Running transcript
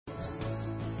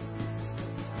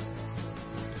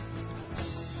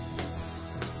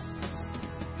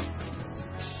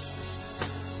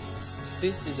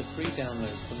This is a free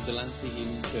download from Delancey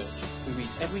Elim Church. We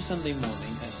meet every Sunday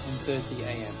morning at 10:30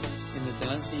 a.m. in the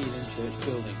Delancey Elim Church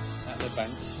building at the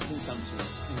Banks, St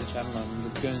Thomas's in the Channel Islands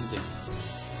of Guernsey.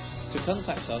 To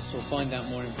contact us or find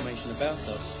out more information about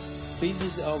us, please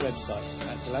visit our website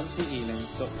at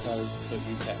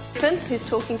delanceyelim.co.uk. Who's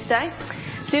talking today.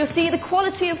 So you'll see the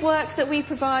quality of work that we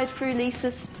provide through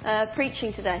Lisa's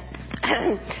preaching today.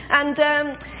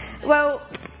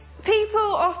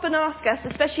 People often ask us,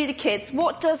 especially the kids,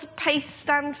 what does PACE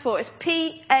stand for? It's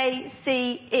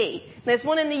P-A-C-E. There's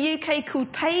one in the UK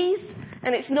called PACE,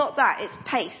 and it's not that, it's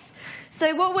PACE.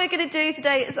 So what we're going to do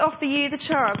today is offer you the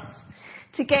chance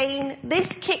to gain this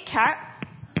Kit Kat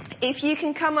if you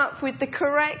can come up with the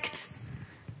correct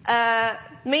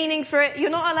meaning for it. You're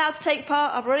not allowed to take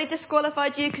part. I've already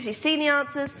disqualified you because you've seen the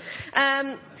answers.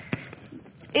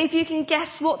 If you can guess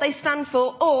what they stand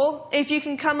for, or if you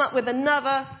can come up with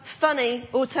another funny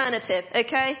alternative,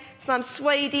 okay? So I'm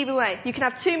swayed either way. You can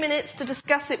have 2 minutes to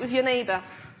discuss it with your neighbour.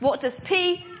 What does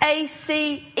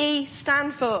P-A-C-E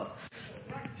stand for?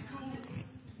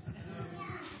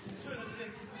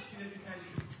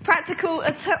 Practical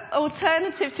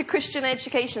alternative to Christian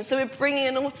education. So we're bringing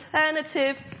an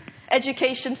alternative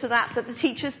education to that the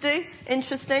teachers do.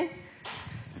 Interesting.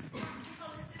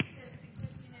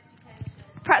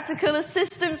 Practical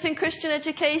assistance in Christian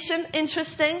education.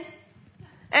 Interesting.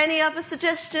 Any other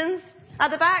suggestions?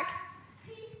 At the back?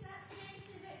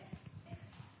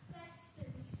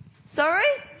 Sorry?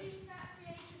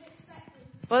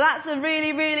 Well, that's a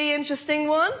really, really interesting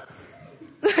one.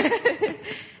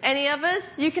 Any others?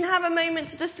 You can have a moment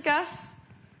to discuss.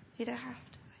 You don't have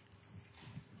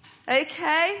to.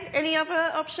 Okay. Any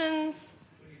other options?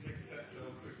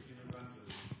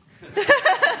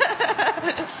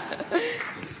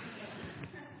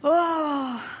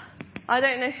 Oh, I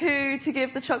don't know who to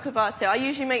give the chocolate bar to. I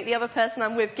usually make the other person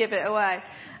I'm with give it away.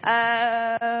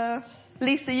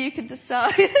 Lisa, you can decide. Well,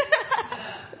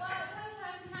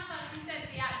 sometimes Hannah said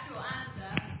the actual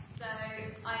answer, so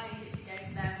I think it should go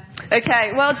to them.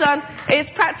 Okay, well done.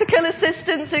 It's practical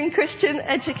assistance in Christian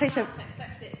education. I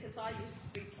accept it because I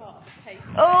used to be part of the case.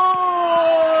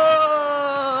 Oh!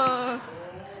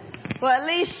 Well, at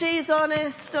least she's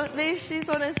honest. At least she's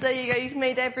honest. There you go. You've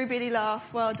made everybody laugh.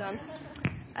 Well done.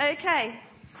 Okay.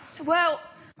 Well,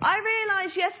 I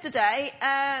realised yesterday,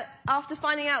 after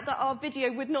finding out that our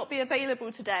video would not be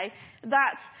available today,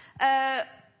 that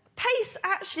PACE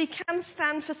actually can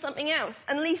stand for something else.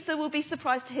 And Lisa will be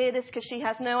surprised to hear this because she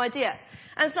has no idea.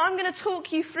 And so I'm going to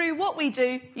talk you through what we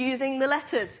do using the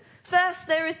letters. First,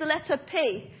 there is the letter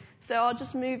P. So I'll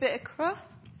just move it across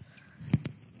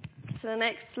to the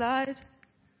next slide.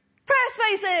 Prayer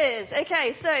spaces!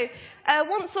 Okay, so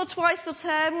once or twice a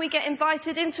term we get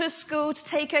invited into a school to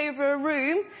take over a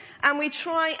room, and we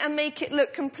try and make it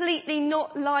look completely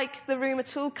not like the room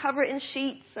at all, cover it in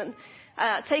sheets and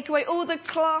take away all the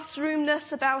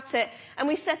classroomness about it. And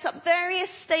we set up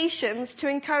various stations to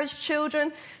encourage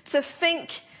children to think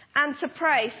and to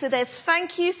pray. So there's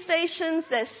thank you stations,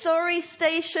 there's sorry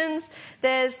stations,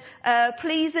 there's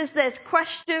pleases, there's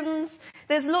questions.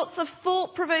 There's lots of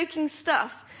thought-provoking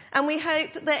stuff, and we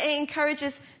hope that it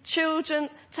encourages children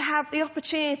to have the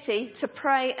opportunity to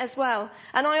pray as well.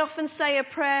 And I often say a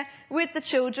prayer with the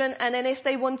children, and then if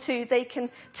they want to, they can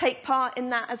take part in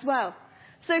that as well.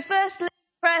 So first,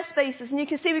 prayer spaces, and you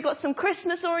can see we've got some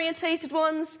Christmas-orientated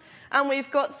ones, and we've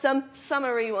got some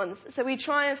summery ones. So we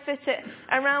try and fit it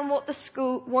around what the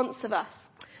school wants of us.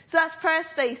 So that's prayer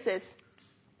spaces.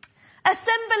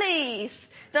 Assemblies.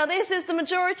 Now this is the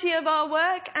majority of our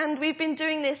work, and we've been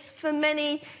doing this for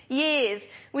many years.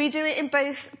 We do it in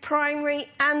both primary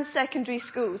and secondary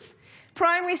schools.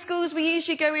 Primary schools we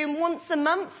usually go in once a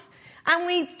month, and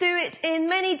we do it in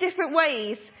many different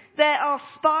ways. There are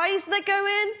spies that go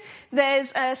in, there's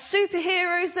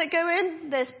superheroes that go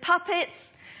in, there's puppets,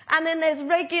 and then there's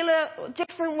regular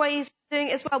different ways of doing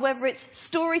it as well, whether it's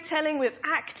storytelling with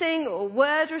acting or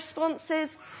word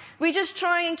responses. We just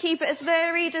try and keep it as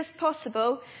varied as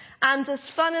possible and as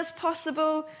fun as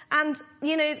possible, and,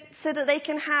 so that they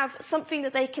can have something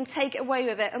that they can take away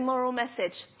with it, a moral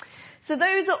message. So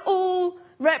those are all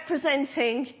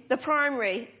representing the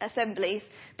primary assemblies.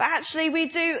 But actually we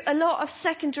do a lot of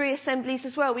secondary assemblies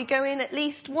as well. We go in at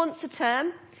least once a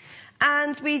term,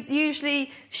 and we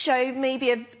usually show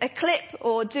maybe a clip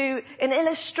or do an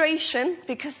illustration,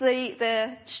 because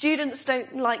the students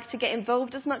don't like to get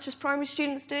involved as much as primary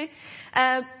students do.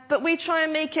 But we try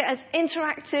and make it as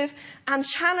interactive and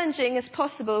challenging as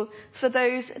possible for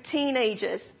those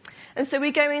teenagers. And so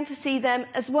we go in to see them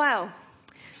as well.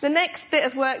 The next bit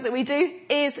of work that we do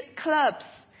is clubs.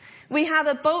 We have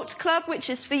a Bolt Club, which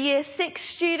is for Year 6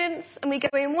 students, and we go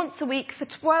in once a week for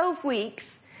 12 weeks,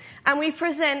 and we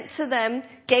present to them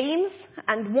games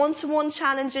and one-to-one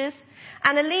challenges,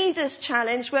 and a Leaders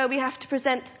Challenge where we have to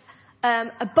present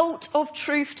a bolt of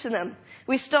truth to them.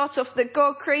 We start off that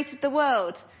God created the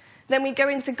world. Then we go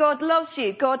into God loves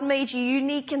you. God made you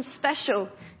unique and special.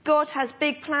 God has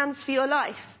big plans for your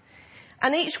life.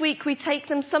 And each week we take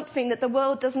them something that the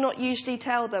world does not usually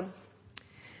tell them.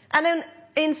 And then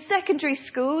in secondary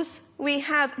schools, we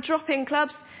have drop-in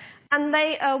clubs, and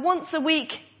they are once a week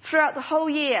throughout the whole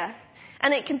year.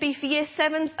 And it can be for Year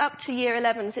 7s up to Year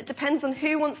 11s. It depends on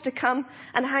who wants to come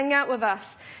and hang out with us.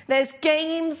 There's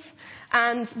games,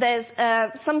 and there's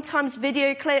sometimes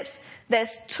video clips, there's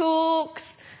talks,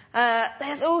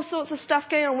 there's all sorts of stuff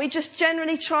going on. We just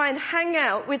generally try and hang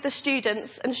out with the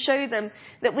students and show them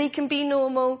that we can be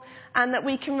normal and that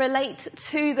we can relate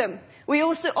to them. We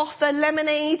also offer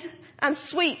lemonade and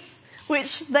sweets, which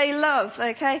they love,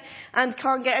 okay, and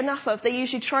can't get enough of. They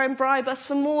usually try and bribe us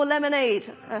for more lemonade,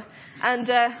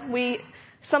 and we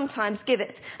sometimes give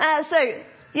it. So,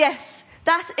 yes,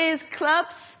 that is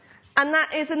clubs, and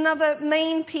that is another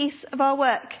main piece of our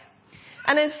work.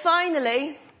 And then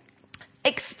finally,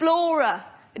 Explorer.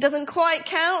 It doesn't quite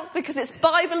count because it's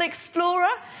Bible Explorer,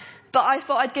 but I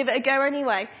thought I'd give it a go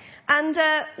anyway. And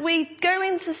we go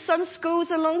into some schools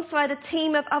alongside a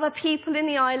team of other people in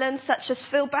the island, such as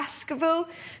Phil Baskerville,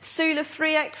 Sula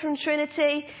Friek from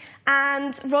Trinity,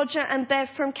 and Roger and Bev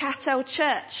from Cattell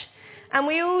Church. And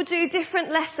we all do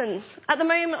different lessons. At the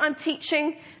moment, I'm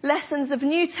teaching lessons of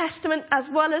New Testament as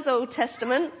well as Old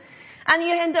Testament. And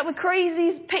you end up with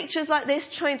crazy pictures like this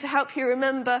trying to help you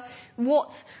remember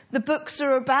what the books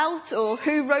are about or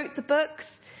who wrote the books.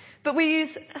 But we use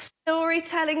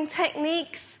storytelling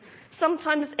techniques,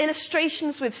 sometimes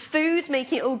illustrations with food,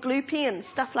 making it all gloopy and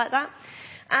stuff like that.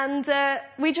 And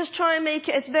we just try and make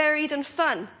it as varied and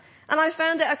fun. And I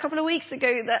found out a couple of weeks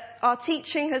ago that our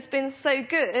teaching has been so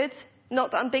good, not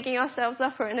that I'm bigging ourselves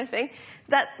up or anything,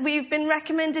 that we've been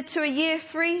recommended to a Year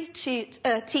 3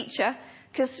 teacher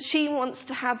because she wants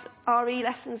to have RE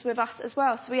lessons with us as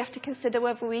well. So we have to consider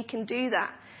whether we can do that.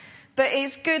 But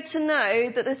it's good to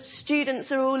know that the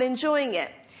students are all enjoying it.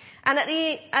 And at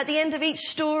the end of each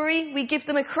story, we give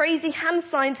them a crazy hand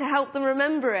sign to help them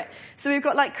remember it. So we've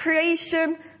got like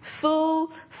creation,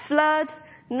 full, flood,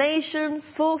 nations,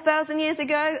 4,000 years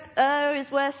ago. Is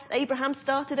where Abraham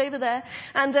started over there.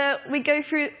 And we go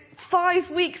through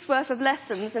 5 weeks worth of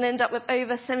lessons and end up with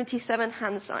over 77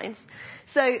 hand signs.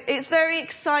 So it's very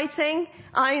exciting.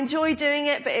 I enjoy doing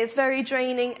it, but it's very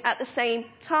draining at the same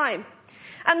time.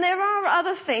 And there are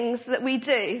other things that we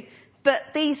do, but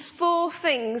these 4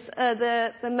 things are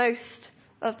the most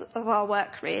of our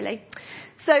work, really.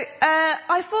 So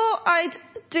I thought I'd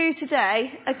do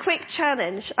today a quick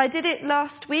challenge. I did it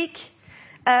last week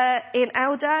in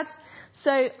Eldad,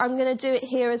 so I'm going to do it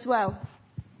here as well.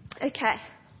 Okay.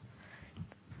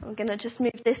 I'm going to just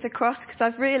move this across because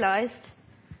I've realised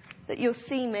that you'll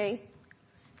see me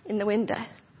in the window.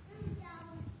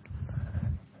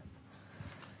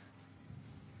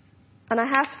 And I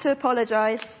have to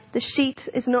apologise, the sheet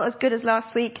is not as good as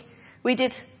last week. We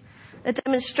did a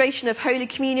demonstration of Holy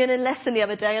Communion and lesson the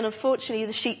other day, and unfortunately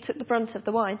the sheet took the brunt of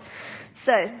the wine.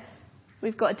 So,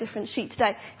 we've got a different sheet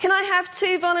today. Can I have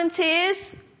 2 volunteers?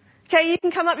 Okay, you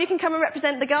can come and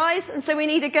represent the guys, and so we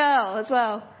need a girl as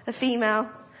well, a female.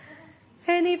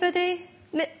 Anybody?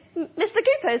 Mr.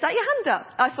 Cooper, is that your hand up?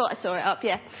 I thought I saw it up,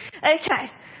 yeah.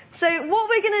 Okay. So what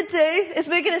we're going to do is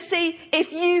we're going to see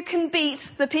if you can beat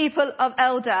the people of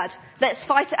Eldad. Let's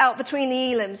fight it out between the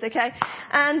Elims, okay?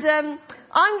 And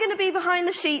I'm going to be behind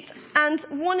the sheet, and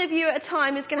one of you at a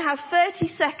time is going to have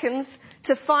 30 seconds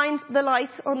to find the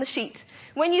light on the sheet.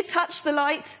 When you touch the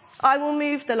light, I will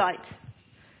move the light.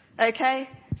 Okay?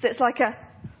 So it's like a...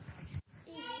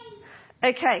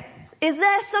 Okay. Is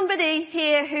there somebody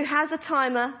here who has a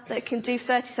timer that can do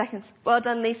 30 seconds? Well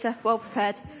done, Lisa. Well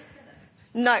prepared.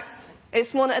 No.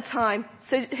 It's one at a time.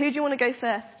 So who do you want to go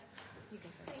first? You go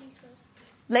first.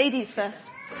 Ladies first. Ladies first.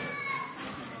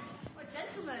 Oh,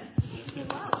 gentlemen.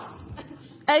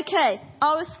 Okay.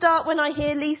 I will start when I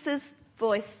hear Lisa's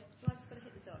voice. So I've just got to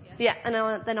hit the dot, yeah? Yeah, and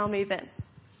then I'll move it.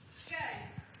 Go.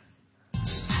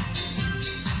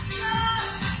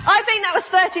 I think that was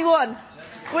 31,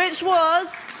 which was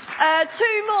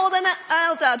 2 more than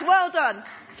Eldad. Well done.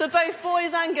 So both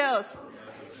boys and girls.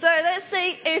 So let's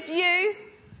see if you,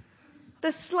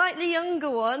 the slightly younger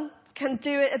one, can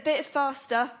do it a bit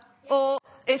faster, or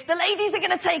if the ladies are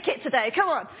going to take it today. Come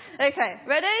on. Okay,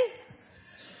 ready?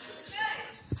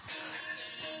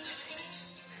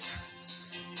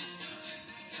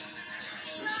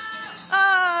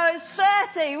 Oh, it's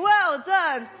 30. Well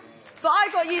done. But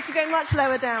I got you to go much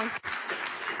lower down.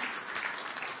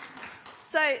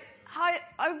 So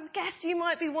I guess you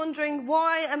might be wondering,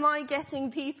 why am I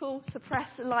getting people to press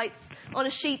lights on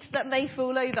a sheet that may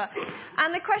fall over?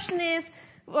 And the question is,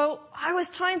 well, I was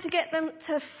trying to get them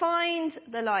to find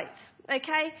the light.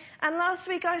 Okay? And last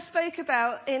week I spoke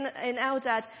about, in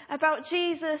Eldad, about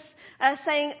Jesus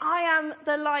saying, I am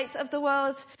the light of the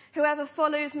world. Whoever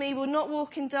follows me will not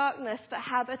walk in darkness, but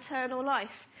have eternal life.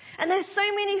 And there's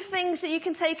so many things that you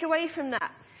can take away from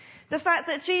that. The fact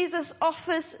that Jesus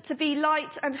offers to be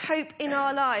light and hope in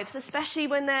our lives, especially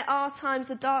when there are times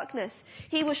of darkness.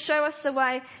 He will show us the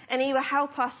way, and he will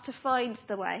help us to find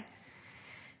the way.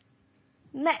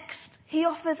 Next, he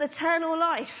offers eternal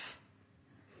life.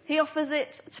 He offers it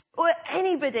to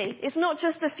anybody. It's not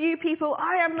just a few people.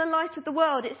 I am the light of the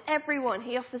world. It's everyone.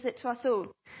 He offers it to us all.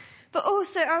 But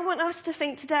also, I want us to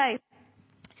think today,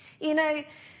 you know,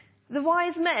 the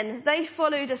wise men, they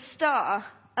followed a star,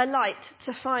 a light,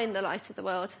 to find the light of the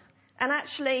world. And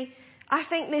actually, I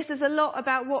think this is a lot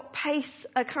about what Pace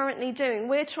are currently doing.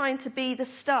 We're trying to be the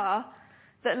star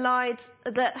that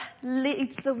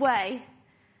leads the way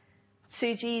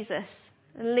to Jesus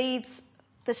and leads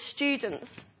the students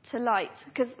to light,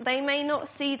 because they may not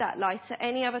see that light at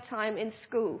any other time in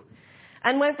school.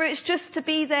 And whether it's just to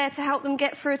be there to help them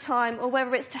get through a time, or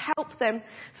whether it's to help them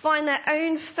find their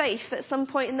own faith at some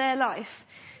point in their life,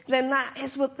 then that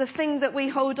is what the thing that we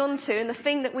hold on to and the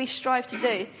thing that we strive to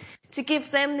do, to give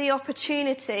them the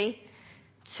opportunity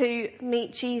to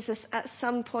meet Jesus at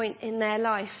some point in their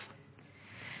life.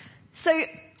 So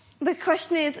the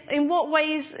question is, in what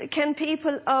ways can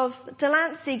people of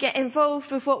Delancey get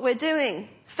involved with what we're doing?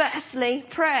 Firstly,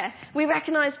 prayer. We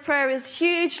recognise prayer is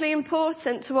hugely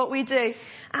important to what we do,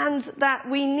 and that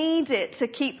we need it to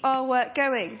keep our work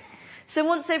going. So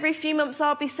once every few months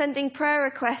I'll be sending prayer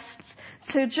requests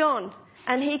to John,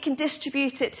 and he can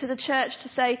distribute it to the church to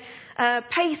say,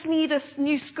 Pace need a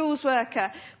new schools worker.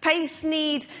 Pace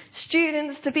need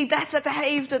students to be better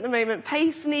behaved at the moment.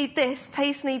 Pace need this,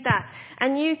 Pace need that.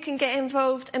 And you can get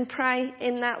involved and pray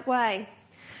in that way.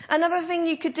 Another thing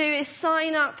you could do is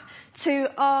sign up to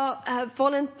our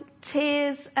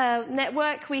volunteers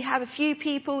network. We have a few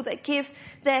people that give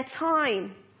their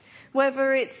time,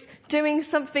 whether it's doing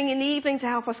something in the evening to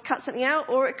help us cut something out,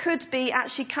 or it could be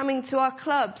actually coming to our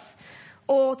clubs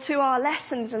or to our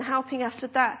lessons and helping us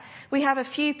with that. We have a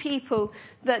few people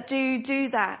that do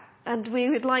that, and we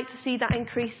would like to see that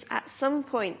increase at some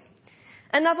point.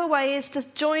 Another way is to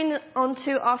join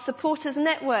onto our supporters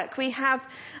network. We have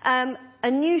a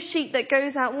new sheet that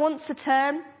goes out once a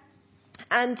term,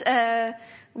 and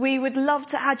we would love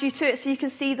to add you to it so you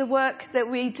can see the work that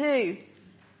we do.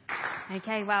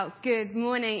 Okay, well, good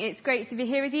morning. It's great to be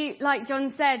here with you. Like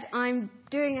John said, I'm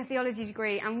doing a theology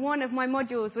degree, and one of my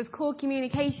modules was core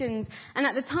communications. And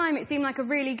at the time, it seemed like a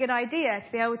really good idea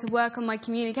to be able to work on my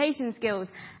communication skills.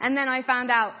 And then I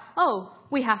found out,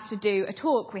 we have to do a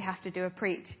talk, we have to do a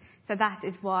preach. So that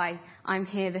is why I'm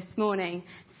here this morning.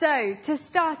 So, to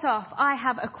start off, I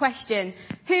have a question.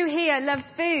 Who here loves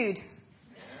food?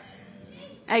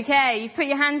 Okay, you put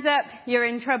your hands up, you're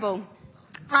in trouble.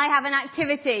 I have an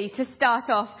activity to start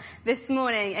off this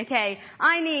morning. Okay,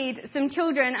 I need some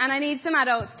children and I need some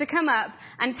adults to come up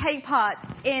and take part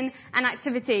in an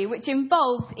activity which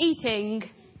involves eating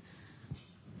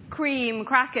cream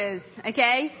crackers.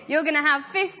 Okay, you're going to have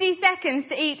 50 seconds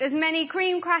to eat as many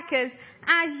cream crackers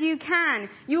as you can.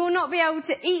 You will not be able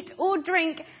to eat or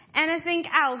drink anything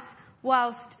else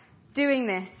whilst doing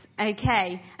this.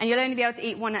 Okay, and you'll only be able to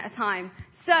eat one at a time.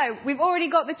 So, we've already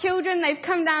got the children, they've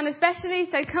come down especially,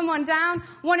 so come on down.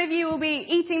 One of you will be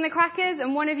eating the crackers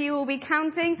and one of you will be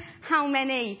counting how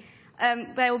many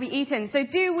they will be eaten. So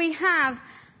do we have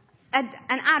an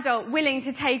adult willing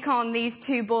to take on these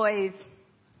two boys?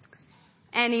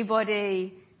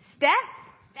 Anybody? Steph?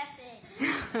 Steph.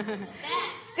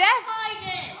 Steph?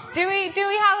 Do we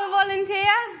have a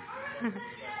volunteer?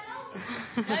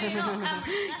 No, you're not. That's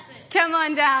it. Come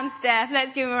on down, Steph.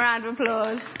 Let's give him a round of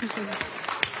applause.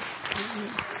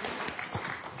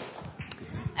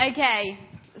 Okay,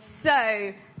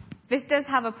 so this does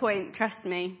have a point, trust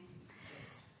me.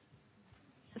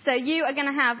 So you are going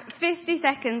to have 50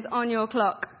 seconds on your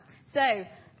clock. So,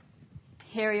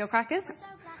 here are your crackers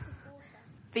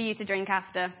for you to drink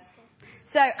after.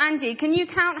 So, Angie, can you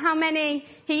count how many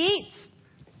he eats?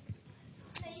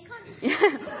 No, you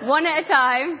can't. One at a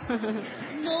time.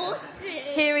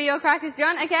 Here are your crackers,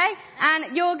 John, okay?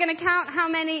 And you're going to count how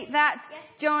many that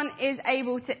John is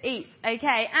able to eat,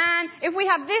 okay? And if we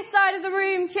have this side of the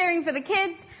room cheering for the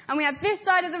kids, And we have this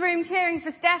side of the room cheering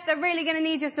for Steph. They're really going to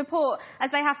need your support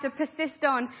as they have to persist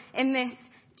on in this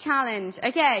challenge.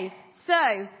 Okay,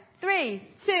 so 3,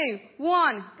 2,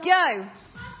 1, go.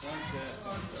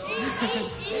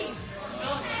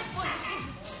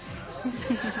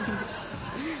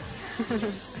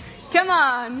 Come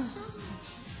on.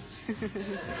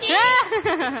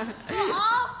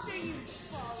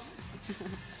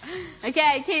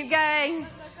 Okay, keep going.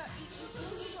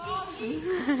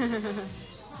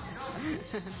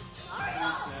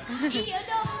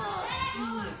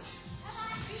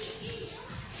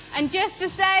 And just to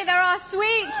say, there are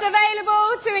sweets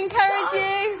available to encourage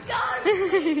you.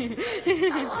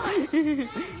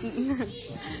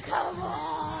 Come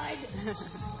on.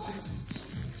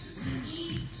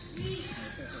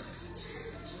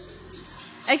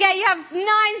 Okay, you have 9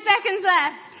 seconds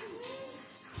left.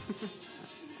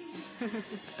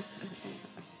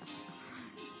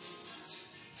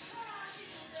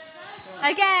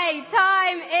 Okay,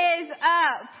 time is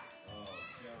up.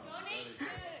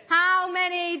 How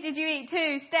many did you eat?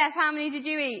 2. Steph, how many did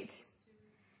you eat?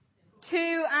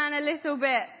 2 and a little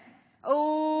bit.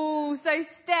 Oh, so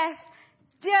Steph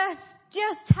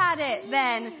just had it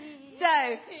then.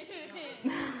 So,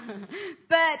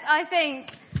 but I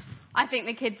think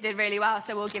the kids did really well,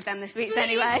 so we'll give them the sweets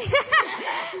anyway.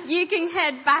 You can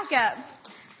head back up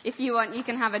if you want. You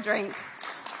can have a drink.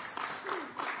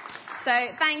 So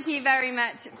thank you very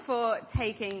much for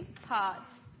taking part.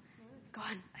 Go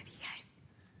on, over you go.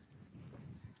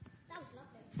 That was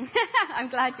lovely. I'm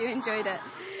glad you enjoyed it.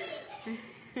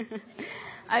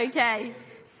 Okay,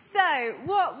 so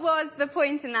what was the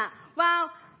point in that? Well,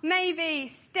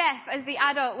 maybe Steph, as the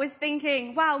adult, was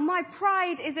thinking, wow, my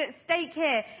pride is at stake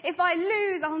here. If I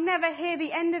lose, I'll never hear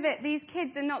the end of it. These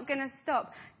kids are not going to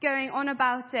stop going on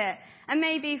about it. And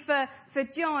maybe for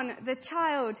John, the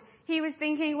child, he was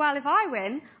thinking, well, if I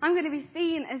win, I'm going to be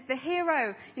seen as the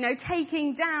hero,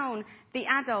 taking down the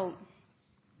adult.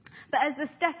 But as the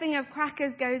stuffing of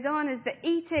crackers goes on, as the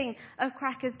eating of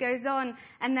crackers goes on,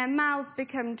 and their mouths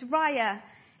become drier,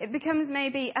 it becomes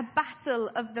maybe a battle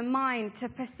of the mind to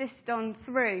persist on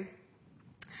through.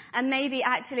 And maybe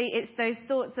actually it's those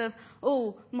thoughts of,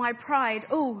 oh, my pride,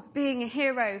 oh, being a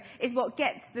hero is what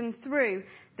gets them through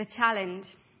the challenge.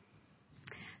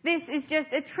 This is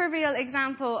just a trivial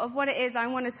example of what it is I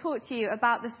want to talk to you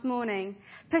about this morning.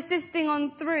 Persisting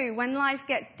on through when life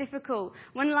gets difficult,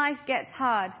 when life gets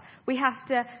hard. We have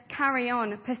to carry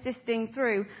on persisting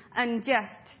through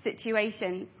unjust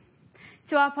situations.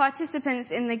 To our participants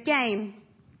in the game,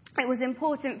 it was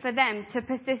important for them to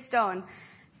persist on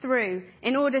through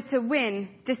in order to win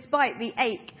despite the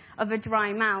ache of a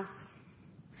dry mouth.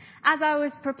 As I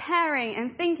was preparing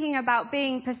and thinking about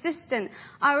being persistent,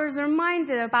 I was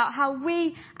reminded about how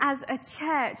we as a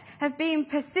church have been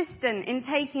persistent in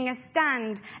taking a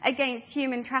stand against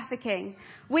human trafficking.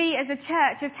 We as a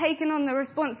church have taken on the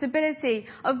responsibility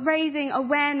of raising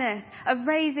awareness, of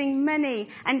raising money,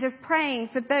 and of praying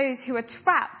for those who are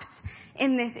trapped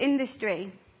in this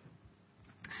industry.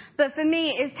 But for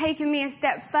me, it's taken me a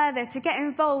step further to get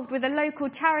involved with a local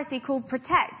charity called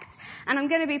Protect. And I'm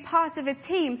going to be part of a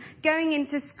team going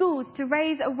into schools to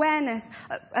raise awareness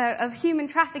of human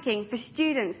trafficking for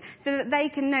students so that they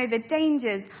can know the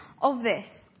dangers of this.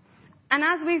 And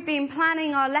as we've been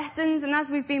planning our lessons and as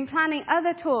we've been planning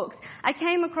other talks, I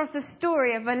came across a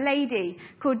story of a lady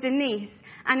called Denise,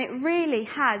 and it really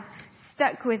has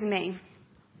stuck with me.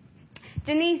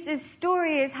 Denise's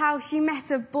story is how she met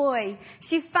a boy.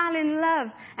 She fell in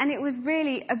love, and it was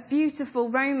really a beautiful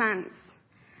romance.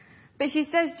 But she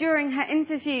says during her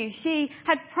interview, she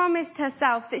had promised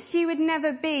herself that she would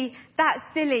never be that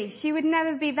silly. She would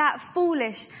never be that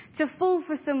foolish to fall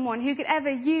for someone who could ever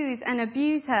use and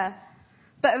abuse her.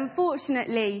 But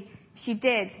unfortunately, she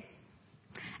did.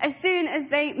 As soon as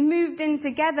they moved in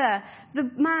together,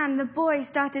 the boy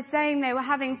started saying they were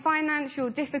having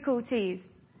financial difficulties.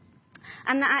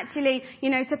 And that actually,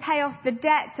 to pay off the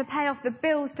debt, to pay off the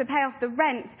bills, to pay off the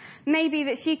rent, maybe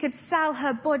that she could sell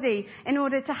her body in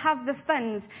order to have the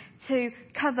funds to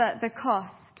cover the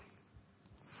cost.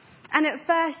 And at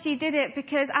first she did it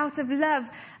because out of love,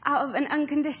 out of an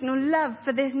unconditional love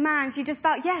for this man, she just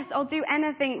felt, yes, I'll do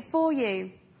anything for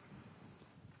you.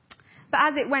 But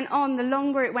as it went on, the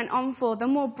longer it went on for, the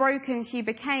more broken she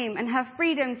became, and her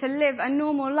freedom to live a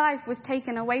normal life was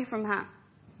taken away from her.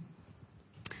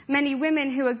 Many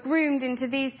women who are groomed into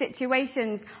these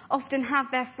situations often have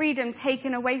their freedom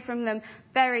taken away from them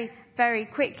very, very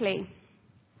quickly.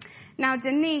 Now,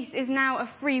 Denise is now a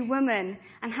free woman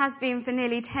and has been for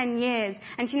nearly 10 years,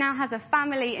 and she now has a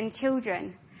family and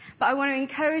children. But I want to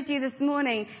encourage you this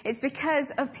morning. It's because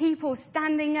of people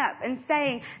standing up and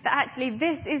saying that actually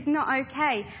this is not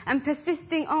okay, and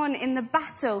persisting on in the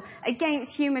battle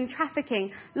against human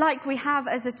trafficking like we have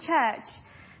as a church,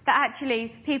 that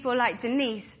actually people like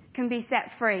Denise can be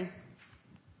set free.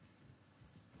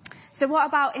 So what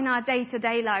about in our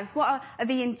day-to-day lives? What are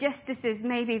the injustices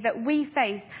maybe that we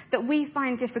face, that we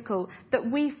find difficult, that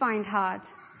we find hard?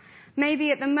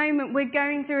 Maybe at the moment we're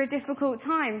going through a difficult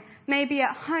time. Maybe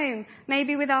at home,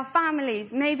 maybe with our families,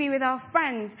 maybe with our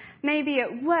friends, maybe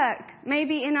at work,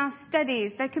 maybe in our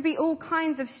studies. There could be all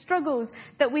kinds of struggles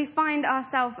that we find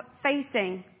ourselves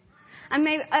facing. And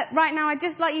maybe, right now, I'd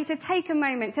just like you to take a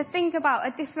moment to think about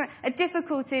a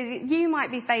difficulty that you might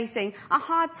be facing, a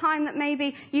hard time that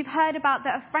maybe you've heard about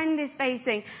that a friend is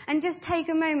facing, and just take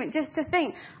a moment just to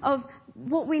think of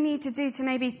what we need to do to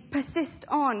maybe persist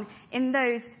on in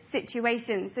those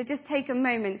situations. So just take a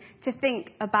moment to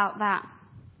think about that.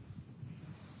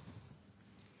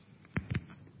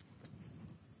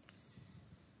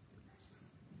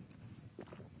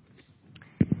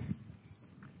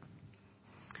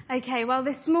 Okay, well,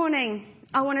 this morning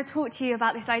I want to talk to you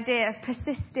about this idea of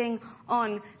persisting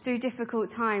on through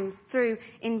difficult times, through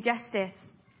injustice.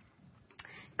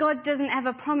 God doesn't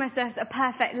ever promise us a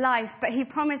perfect life, but he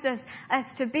promises us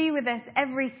to be with us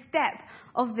every step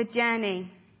of the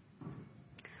journey.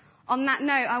 On that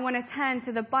note, I want to turn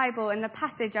to the Bible and the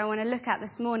passage I want to look at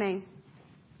this morning.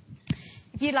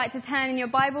 If you'd like to turn in your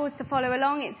Bibles to follow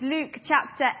along, it's Luke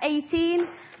chapter 18,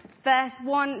 verse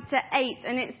 1 to 8,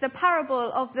 and it's the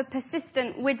parable of the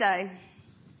persistent widow.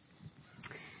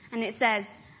 And it says,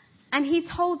 "And he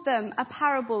told them a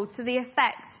parable to the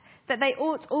effect that they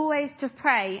ought always to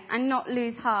pray and not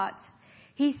lose heart.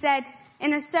 He said,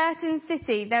 in a certain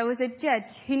city there was a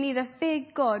judge who neither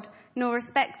feared God nor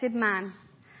respected man.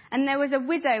 And there was a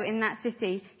widow in that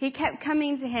city who kept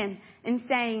coming to him and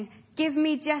saying, 'Give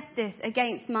me justice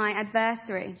against my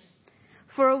adversary.'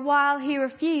 For a while he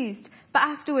refused, but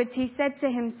afterwards he said to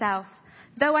himself,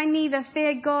 'Though I neither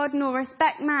fear God nor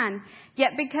respect man,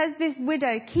 yet because this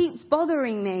widow keeps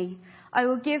bothering me, I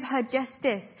will give her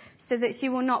justice so that she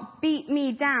will not beat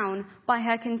me down by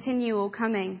her continual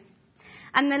coming.'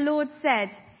 And the Lord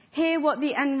said, 'Hear what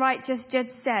the unrighteous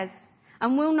judge says.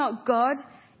 And will not God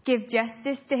give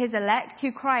justice to his elect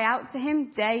who cry out to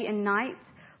him day and night?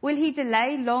 Will he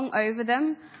delay long over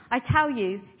them? I tell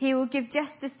you, he will give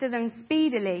justice to them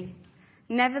speedily.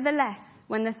 Nevertheless,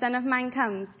 when the Son of Man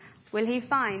comes, will he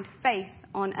find faith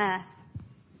on earth?'"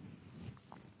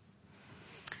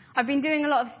 I've been doing a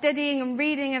lot of studying and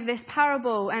reading of this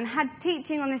parable and had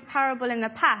teaching on this parable in the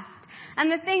past.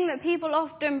 And the thing that people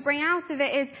often bring out of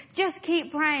it is just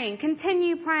keep praying,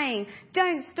 continue praying,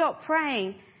 don't stop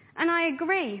praying. And I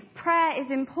agree, prayer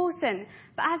is important.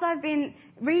 But as I've been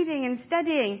reading and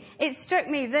studying, it struck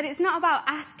me that it's not about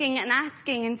asking and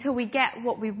asking until we get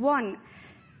what we want.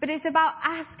 But it's about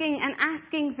asking and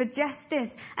asking for justice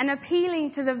and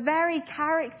appealing to the very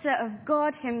character of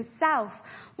God himself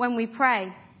when we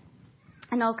pray.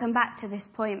 And I'll come back to this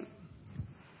point.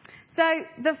 So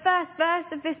the first verse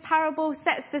of this parable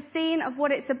sets the scene of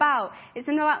what it's about. It's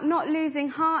about not losing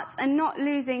heart and not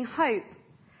losing hope.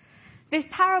 This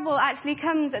parable actually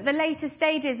comes at the later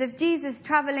stages of Jesus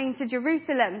traveling to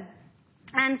Jerusalem.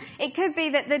 And it could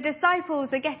be that the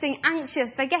disciples are getting anxious,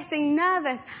 they're getting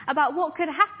nervous about what could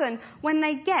happen when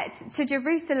they get to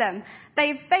Jerusalem.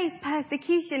 They've faced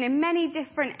persecution in many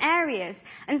different areas.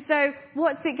 And so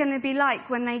what's it going to be like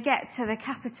when they get to the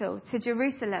capital, to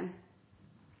Jerusalem?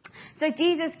 So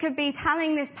Jesus could be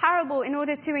telling this parable in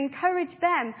order to encourage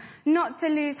them not to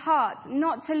lose heart,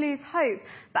 not to lose hope,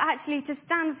 but actually to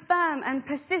stand firm and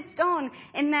persist on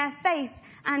in their faith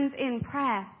and in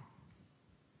prayer.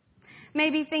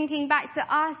 Maybe thinking back to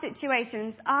our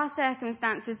situations, our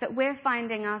circumstances that we're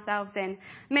finding ourselves in.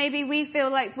 Maybe we feel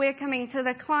like we're coming to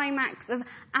the climax of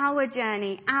our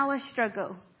journey, our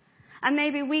struggle. And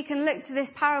maybe we can look to this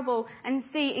parable and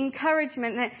see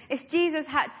encouragement that if Jesus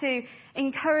had to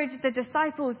encourage the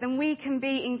disciples, then we can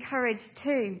be encouraged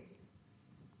too.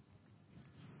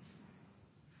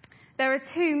 There are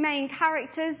two main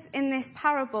characters in this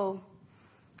parable.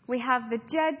 We have the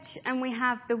judge and we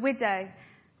have the widow.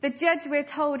 The judge, we're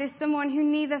told, is someone who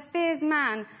neither fears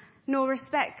man nor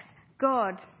respects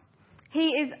God. He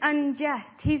is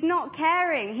unjust. He's not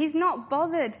caring. He's not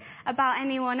bothered about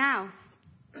anyone else.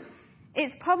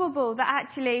 It's probable that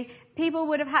actually people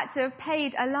would have had to have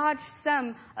paid a large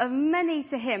sum of money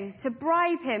to him, to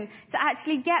bribe him, to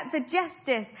actually get the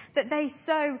justice that they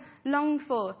so longed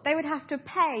for. They would have to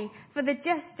pay for the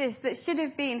justice that should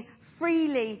have been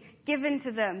freely given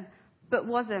to them, but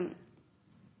wasn't.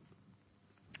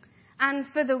 And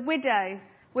for the widow,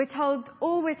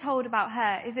 all we're told about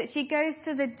her is that she goes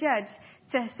to the judge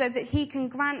so that he can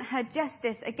grant her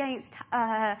justice against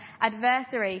her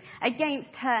adversary,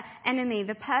 against her enemy,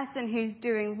 the person who's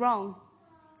doing wrong.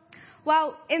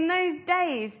 Well, in those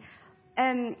days,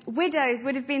 widows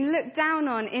would have been looked down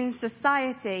on in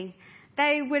society.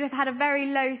 They would have had a very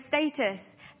low status.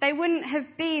 They wouldn't have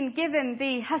been given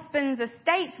the husband's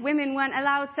estate. Women weren't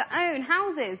allowed to own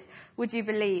houses, would you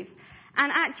believe?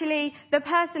 And actually, the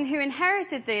person who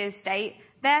inherited the estate,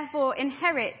 therefore,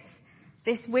 inherits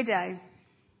this widow.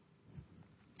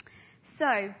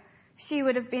 So, she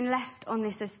would have been left on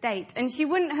this estate. And she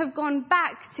wouldn't have gone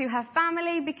back to her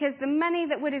family because the money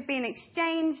that would have been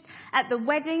exchanged at the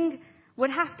wedding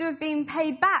would have to have been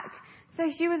paid back. So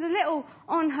she was a little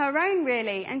on her own,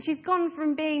 really. And she's gone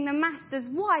from being the master's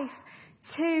wife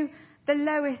to the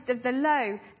lowest of the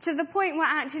low, to the point where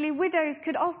actually widows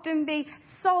could often be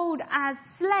sold as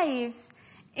slaves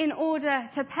in order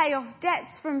to pay off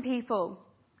debts from people.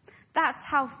 That's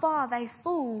how far they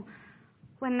fall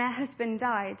when their husband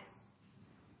died.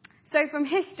 So from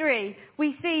history,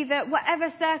 we see that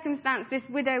whatever circumstance this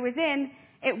widow was in,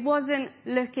 it wasn't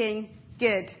looking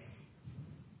good.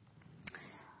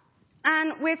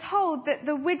 And we're told that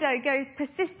the widow goes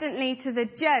persistently to the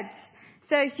judge.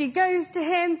 So she goes to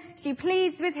him, she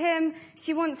pleads with him,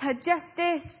 she wants her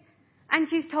justice, and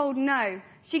she's told no.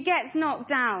 She gets knocked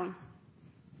down.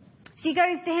 She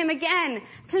goes to him again,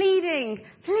 pleading,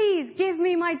 please give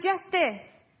me my justice.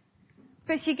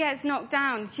 But she gets knocked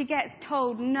down. She gets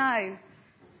told no.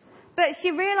 But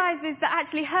she realizes that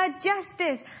actually her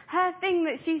justice, her thing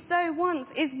that she so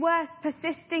wants, is worth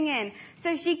persisting in.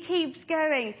 So she keeps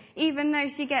going even though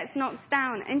she gets knocked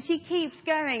down. And she keeps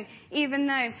going even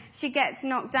though she gets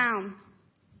knocked down.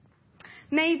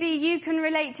 Maybe you can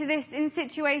relate to this in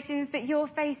situations that you're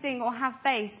facing or have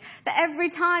faced. That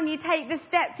every time you take the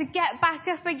step to get back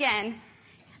up again,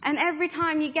 and every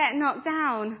time you get knocked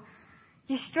down,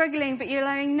 you're struggling, but you're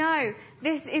going, no,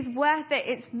 this is worth it.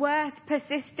 It's worth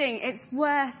persisting. It's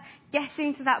worth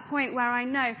getting to that point where I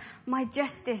know my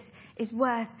justice is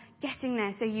worth getting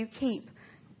there. So you keep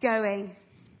going.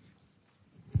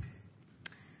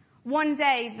 One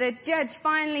day, the judge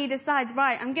finally decides,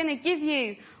 right, I'm going to give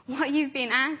you what you've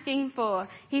been asking for.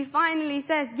 He finally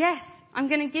says, yes, I'm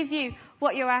going to give you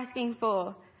what you're asking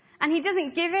for. And he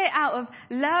doesn't give it out of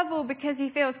love or because he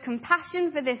feels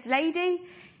compassion for this lady.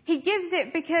 He gives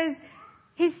it because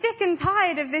he's sick and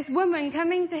tired of this woman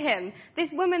coming to him. This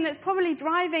woman that's probably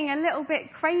driving a little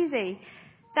bit crazy,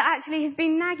 that actually has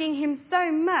been nagging him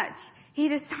so much. He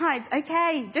decides,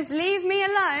 okay, just leave me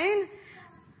alone.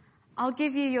 I'll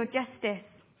give you your justice.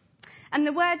 And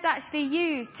the words actually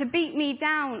used, to beat me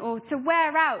down or to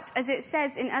wear out, as it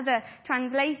says in other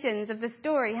translations of the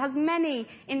story, has many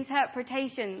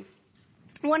interpretations.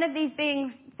 One of these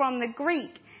being from the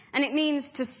Greek, and it means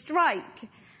to strike.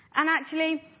 And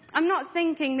actually, I'm not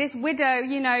thinking this widow,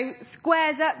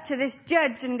 squares up to this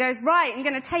judge and goes, right, I'm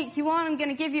going to take you on, I'm going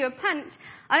to give you a punch.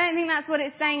 I don't think that's what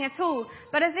it's saying at all.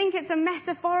 But I think it's a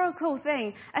metaphorical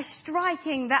thing, a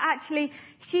striking that actually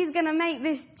she's going to make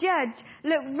this judge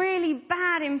look really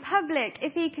bad in public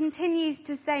if he continues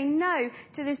to say no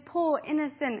to this poor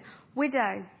innocent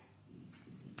widow.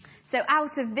 So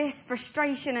out of this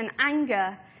frustration and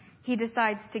anger, he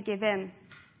decides to give in.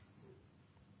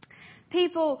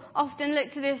 People often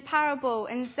look to this parable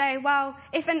and say, well,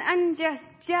 if an unjust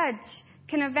judge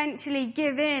can eventually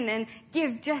give in and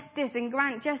give justice and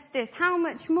grant justice, how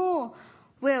much more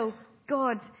will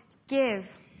God give?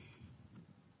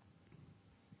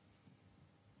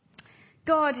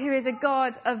 God, who is a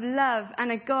God of love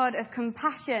and a God of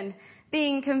compassion,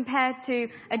 being compared to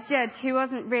a judge who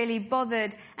wasn't really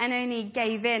bothered and only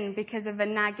gave in because of a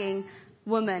nagging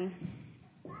woman.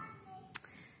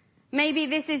 Maybe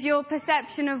this is your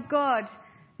perception of God.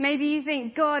 Maybe you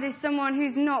think God is someone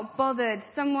who's not bothered,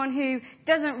 someone who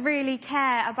doesn't really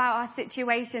care about our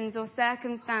situations or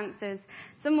circumstances,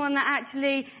 someone that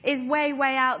actually is way,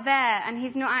 way out there and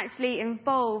he's not actually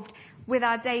involved with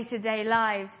our day-to-day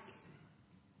lives.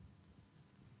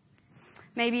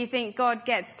 Maybe you think God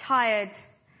gets tired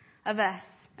of us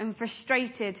and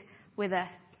frustrated with us.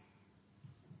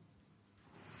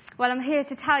 Well, I'm here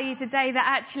to tell you today that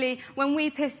actually when we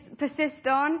persist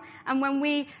on and when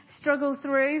we struggle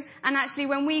through and actually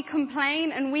when we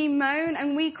complain and we moan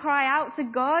and we cry out to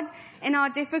God in our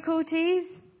difficulties,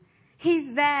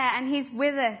 He's there and He's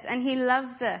with us and He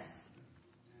loves us.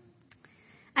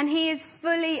 And He is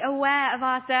fully aware of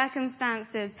our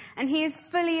circumstances and He is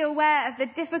fully aware of the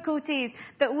difficulties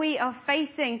that we are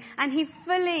facing and He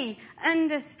fully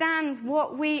understands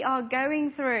what we are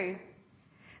going through.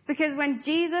 Because when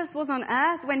Jesus was on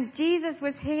earth, when Jesus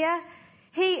was here,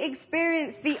 he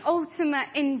experienced the ultimate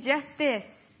injustice.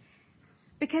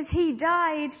 Because he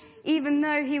died even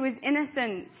though he was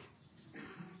innocent.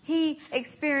 He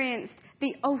experienced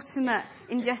the ultimate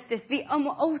injustice, the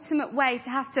ultimate way to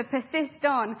have to persist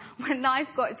on when life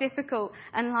got difficult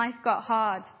and life got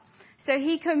hard. So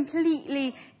he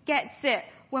completely gets it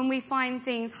when we find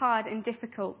things hard and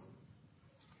difficult.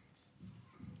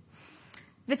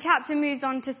 The chapter moves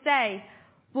on to say,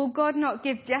 will God not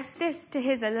give justice to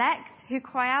his elect who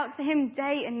cry out to him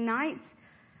day and night?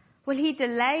 Will he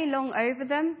delay long over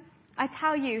them? I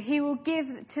tell you, he will give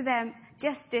to them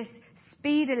justice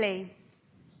speedily.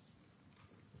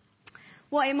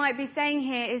 What it might be saying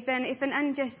here is then, if an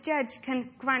unjust judge can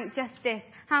grant justice,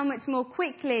 how much more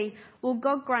quickly will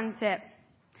God grant it?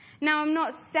 Now, I'm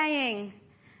not saying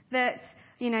that,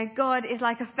 God is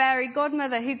like a fairy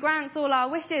godmother who grants all our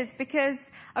wishes, because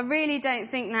I really don't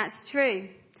think that's true.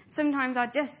 Sometimes our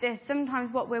justice,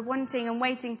 sometimes what we're wanting and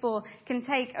waiting for can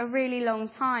take a really long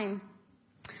time.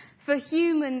 For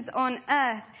humans on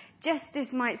earth,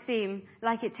 justice might seem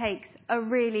like it takes a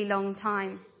really long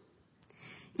time.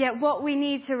 Yet what we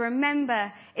need to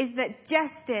remember is that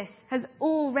justice has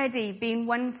already been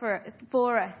won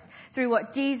for us through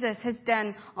what Jesus has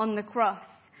done on the cross.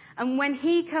 And when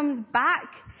he comes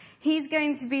back, he's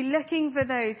going to be looking for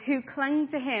those who clung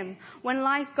to him when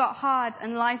life got hard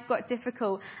and life got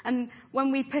difficult, and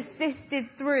when we persisted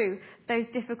through those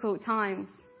difficult times.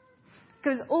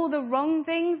 Because all the wrong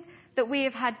things that we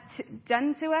have had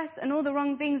done to us, and all the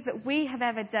wrong things that we have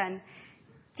ever done,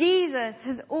 Jesus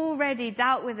has already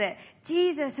dealt with it.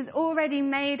 Jesus has already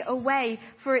made a way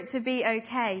for it to be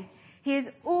okay. He has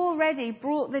already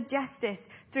brought the justice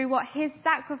through what his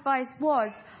sacrifice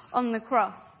was on the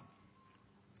cross.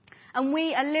 And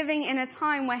we are living in a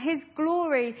time where his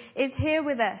glory is here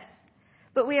with us,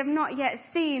 but we have not yet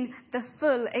seen the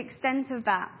full extent of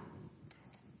that.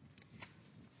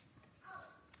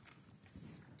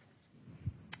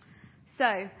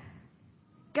 So,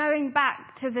 going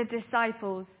back to the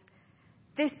disciples,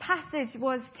 this passage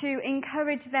was to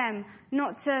encourage them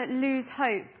not to lose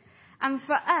hope. And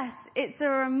for us, it's a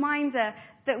reminder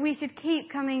that we should keep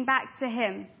coming back to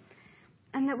him.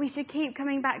 And that we should keep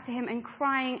coming back to him and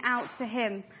crying out to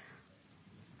him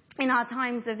in our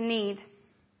times of need.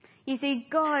 You see,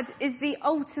 God is the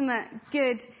ultimate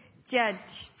good judge.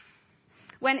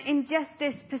 When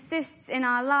injustice persists in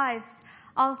our lives,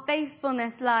 our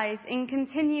faithfulness lies in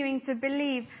continuing to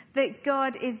believe that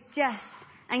God is just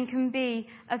and can be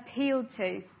appealed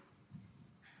to.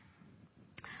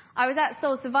 I was at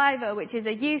Soul Survivor, which is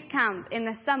a youth camp in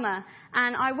the summer,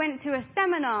 and I went to a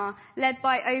seminar led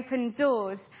by Open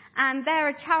Doors. And they're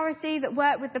a charity that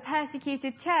work with the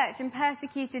persecuted church and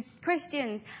persecuted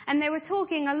Christians. And they were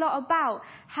talking a lot about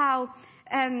how,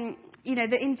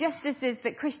 the injustices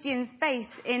that Christians face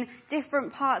in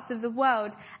different parts of the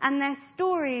world. And their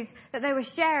stories that they were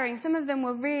sharing, some of them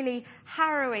were really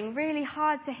harrowing, really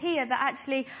hard to hear, that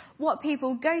actually what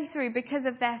people go through because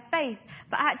of their faith.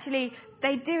 But actually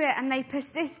they do it and they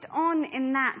persist on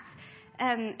in that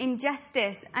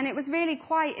injustice. And it was really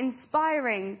quite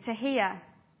inspiring to hear.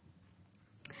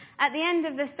 At the end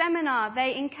of the seminar,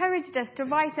 they encouraged us to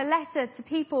write a letter to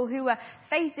people who were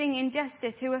facing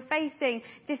injustice, who were facing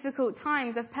difficult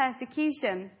times of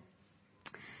persecution.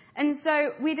 And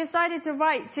so we decided to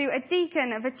write to a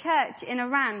deacon of a church in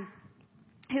Iran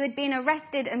who had been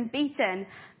arrested and beaten,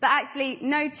 but actually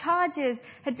no charges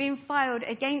had been filed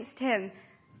against him.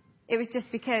 It was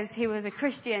just because he was a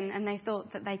Christian and they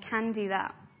thought that they can do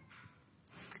that.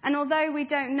 And although we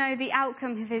don't know the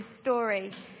outcome of his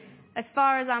story, as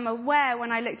far as I'm aware,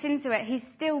 when I looked into it, he's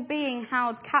still being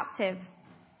held captive.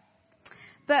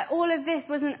 But all of this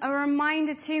wasn't a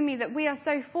reminder to me that we are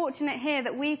so fortunate here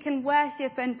that we can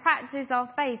worship and practice our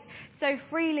faith so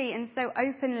freely and so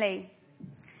openly.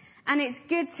 And it's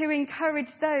good to encourage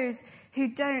those who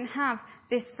don't have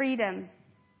this freedom.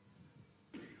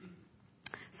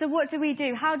 So what do we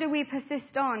do? How do we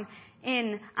persist on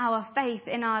in our faith,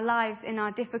 in our lives, in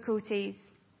our difficulties?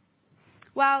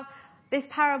 Well, this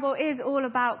parable is all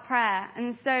about prayer,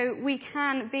 and so we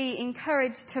can be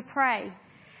encouraged to pray.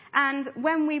 And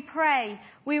when we pray,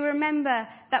 we remember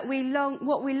that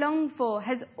what we long for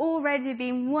has already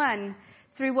been won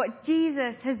through what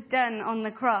Jesus has done on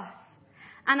the cross.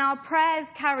 And our prayers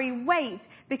carry weight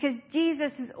because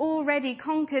Jesus has already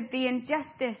conquered the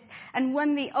injustice and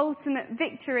won the ultimate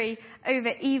victory over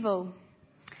evil.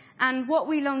 And what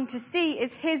we long to see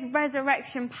is his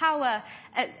resurrection power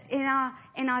in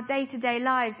our day-to-day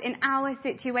lives, in our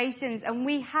situations. And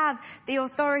we have the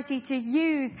authority to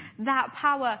use that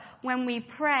power when we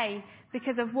pray,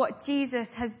 because of what Jesus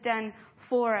has done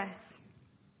for us.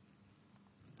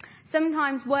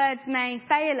 Sometimes words may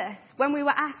fail us. When we were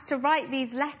asked to write these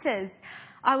letters,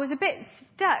 I was a bit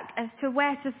stuck as to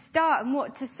where to start and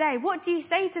what to say. What do you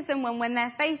say to someone when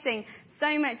they're facing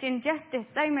so much injustice,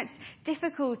 so much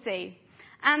difficulty?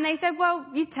 And they said, well,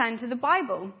 you turn to the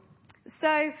Bible.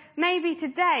 So maybe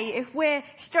today, if we're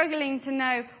struggling to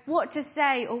know what to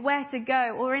say or where to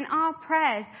go, or in our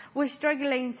prayers we're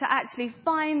struggling to actually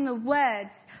find the words,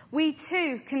 we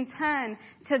too can turn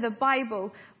to the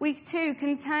Bible. We too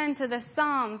can turn to the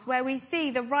Psalms, where we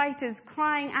see the writers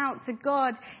crying out to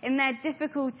God in their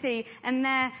difficulty and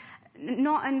their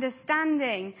not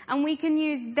understanding. And we can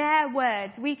use their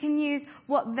words. We can use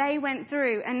what they went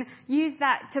through and use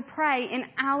that to pray in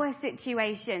our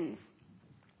situations.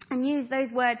 And use those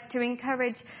words to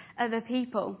encourage other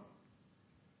people.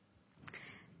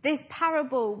 This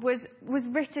parable was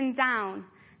written down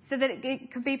so that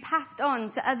it could be passed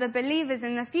on to other believers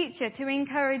in the future to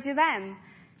encourage them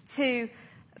to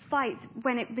fight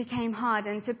when it became hard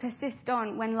and to persist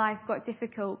on when life got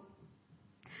difficult.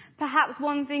 Perhaps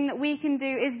one thing that we can do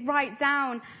is write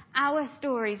down our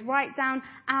stories, write down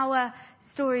our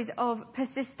stories of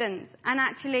persistence. And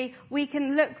actually, we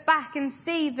can look back and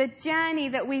see the journey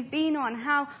that we've been on,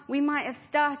 how we might have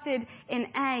started in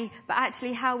A, but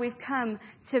actually how we've come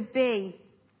to B.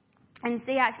 And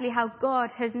see actually how God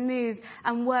has moved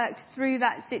and worked through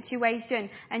that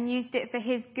situation and used it for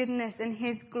His goodness and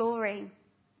His glory.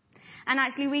 And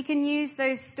actually, we can use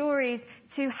those stories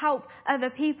to help other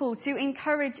people, to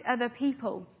encourage other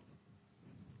people.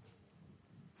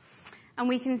 And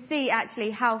we can see actually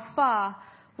how far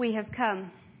we have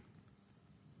come.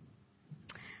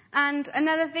 And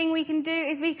another thing we can do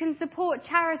is we can support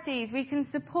charities. We can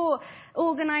support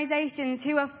organisations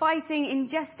who are fighting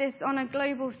injustice on a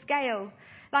global scale.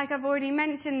 Like I've already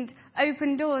mentioned,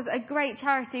 Open Doors, a great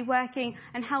charity working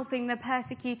and helping the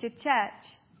persecuted church.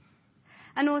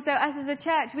 And also, us as a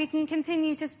church, we can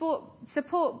continue to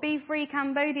support Be Free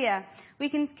Cambodia. We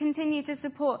can continue to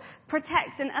support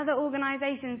Protect and other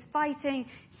organisations fighting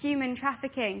human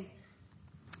trafficking.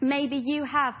 Maybe you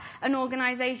have an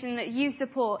organisation that you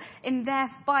support in their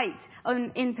fight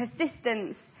in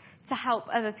persistence to help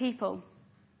other people.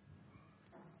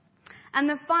 And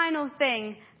the final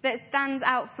thing that stands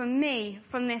out for me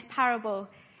from this parable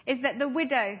is that the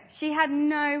widow, she had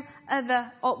no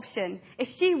other option. If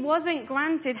she wasn't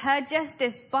granted her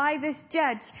justice by this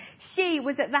judge, she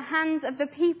was at the hands of the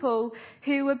people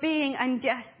who were being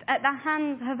unjust, at the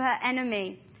hands of her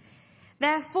enemy.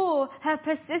 Therefore, her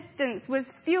persistence was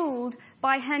fueled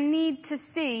by her need to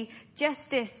see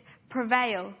justice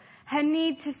prevail. Her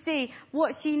need to see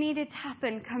what she needed to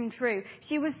happen come true.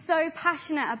 She was so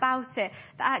passionate about it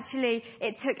that actually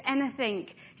it took anything.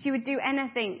 She would do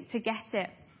anything to get it.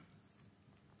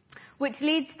 Which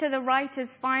leads to the writer's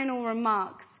final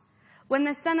remarks. When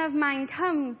the Son of Man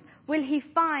comes, will he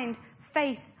find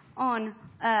faith on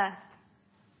earth?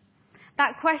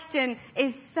 That question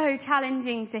is so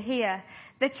challenging to hear.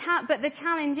 But the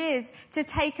challenge is to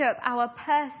take up our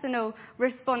personal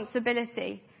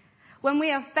responsibility. When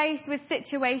we are faced with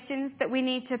situations that we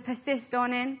need to persist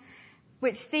on in,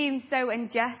 which seem so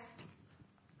unjust,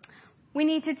 we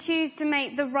need to choose to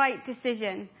make the right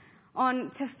decision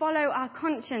to follow our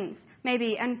conscience,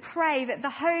 maybe, and pray that the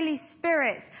Holy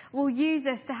Spirit will use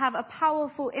us to have a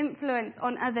powerful influence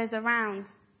on others around.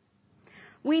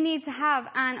 We need to have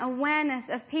an awareness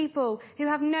of people who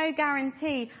have no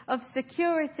guarantee of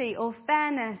security or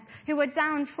fairness, who are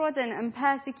downtrodden and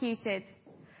persecuted.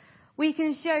 We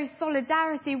can show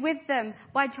solidarity with them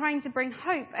by trying to bring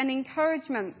hope and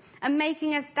encouragement and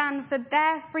making a stand for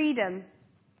their freedom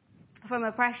from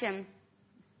oppression.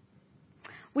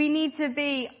 We need to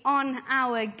be on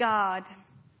our guard.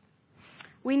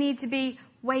 We need to be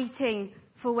waiting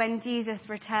for when Jesus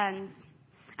returns.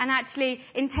 And actually,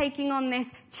 in taking on this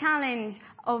challenge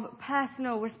of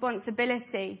personal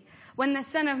responsibility, when the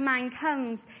Son of Man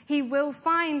comes, he will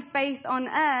find faith on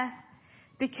earth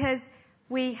because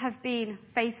we have been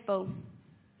faithful.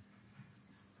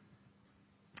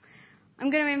 I'm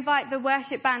going to invite the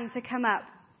worship band to come up.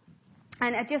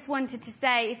 And I just wanted to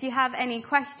say, if you have any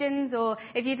questions or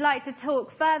if you'd like to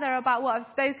talk further about what I've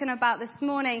spoken about this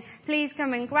morning, please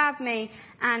come and grab me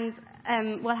and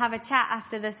we'll have a chat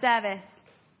after the service.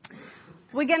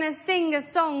 We're going to sing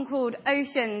a song called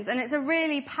Oceans, and it's a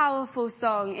really powerful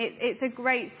song. It's a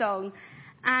great song.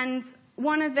 And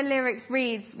one of the lyrics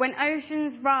reads, "When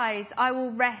oceans rise, I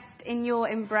will rest in your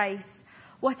embrace."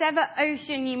 Whatever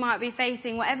ocean you might be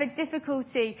facing, whatever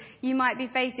difficulty you might be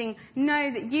facing, know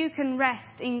that you can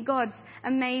rest in God's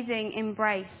amazing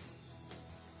embrace.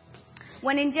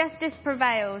 when injustice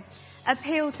prevails,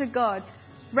 appeal to God,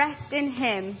 rest in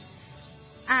Him,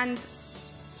 and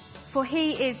for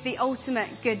He is the ultimate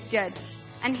good judge,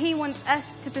 and He wants us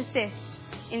to persist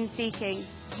in seeking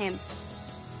Him.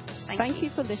 Thank you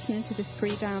for listening to this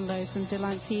free download from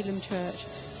Delancey Elim Church.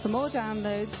 For more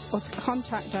downloads or to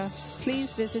contact us, please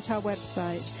visit our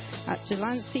website at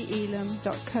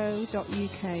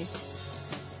delanceyelim.co.uk.